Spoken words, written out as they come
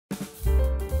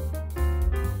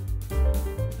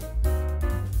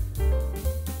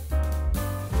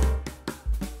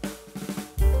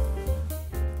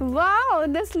Wow,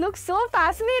 this looks so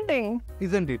fascinating.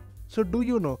 Isn't it? So do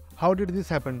you know how did this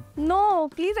happen? No,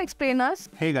 please explain us.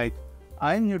 Hey guys,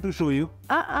 I am here to show you.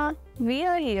 We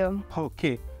are here.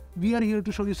 Okay, we are here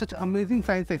to show you such amazing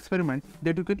science experiment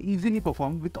that you can easily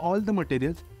perform with all the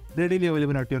materials readily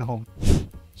available at your home.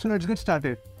 So let's get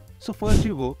started. So first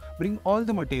you go bring all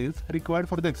the materials required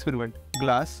for the experiment: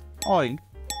 glass, oil,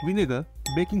 vinegar,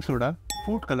 baking soda,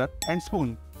 food color and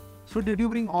spoon. So did you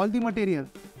bring all the materials?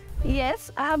 Yes,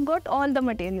 I have got all the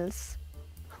materials.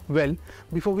 Well,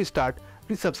 before we start,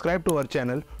 please subscribe to our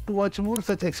channel to watch more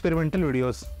such experimental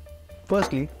videos.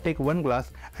 Firstly, take one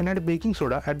glass and add baking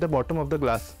soda at the bottom of the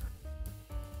glass.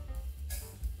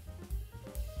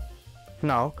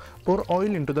 Now, pour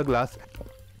oil into the glass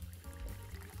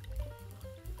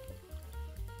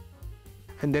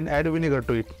and then add vinegar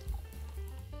to it.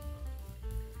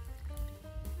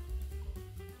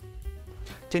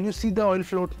 Can you see the oil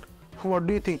float? What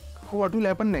do you think? What will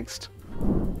happen next?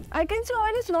 I can see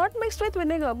oil is not mixed with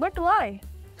vinegar, but why?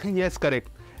 Yes, correct.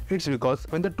 It's because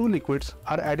when the two liquids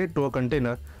are added to a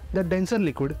container, the denser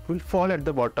liquid will fall at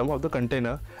the bottom of the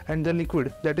container and the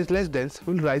liquid that is less dense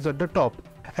will rise at the top.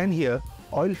 And here,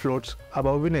 oil floats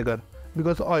above vinegar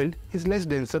because oil is less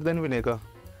denser than vinegar.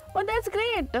 Oh, that's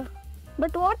great.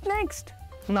 But what next?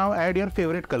 Now add your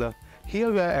favorite color.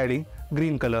 Here we are adding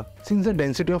green color. Since the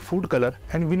density of food color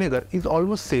and vinegar is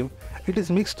almost same, it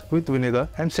is mixed with vinegar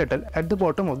and settled at the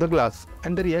bottom of the glass.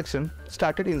 And the reaction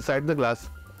started inside the glass,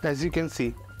 as you can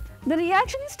see. The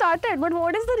reaction started, but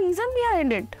what is the reason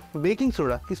behind it? Baking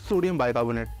soda is sodium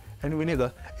bicarbonate and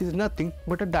vinegar is nothing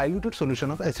but a diluted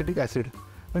solution of acetic acid.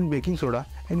 When baking soda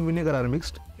and vinegar are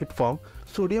mixed, it forms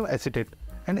sodium acetate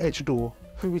and H2O,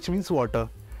 which means water,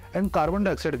 and carbon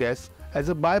dioxide gas. As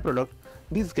a byproduct,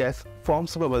 this gas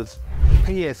forms bubbles.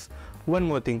 Yes, one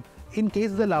more thing. In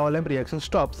case the lava lamp reaction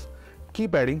stops,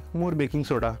 keep adding more baking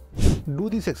soda. Do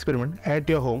this experiment at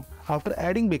your home. After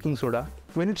adding baking soda,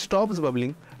 when it stops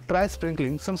bubbling, try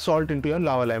sprinkling some salt into your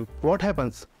lava lamp. What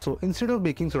happens? So instead of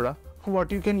baking soda, what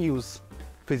you can use?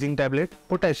 Fizzing tablet,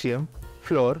 potassium,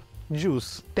 flour,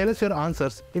 juice. Tell us your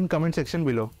answers in comment section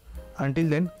below. Until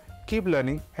then, keep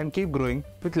learning and keep growing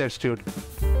with Letstute.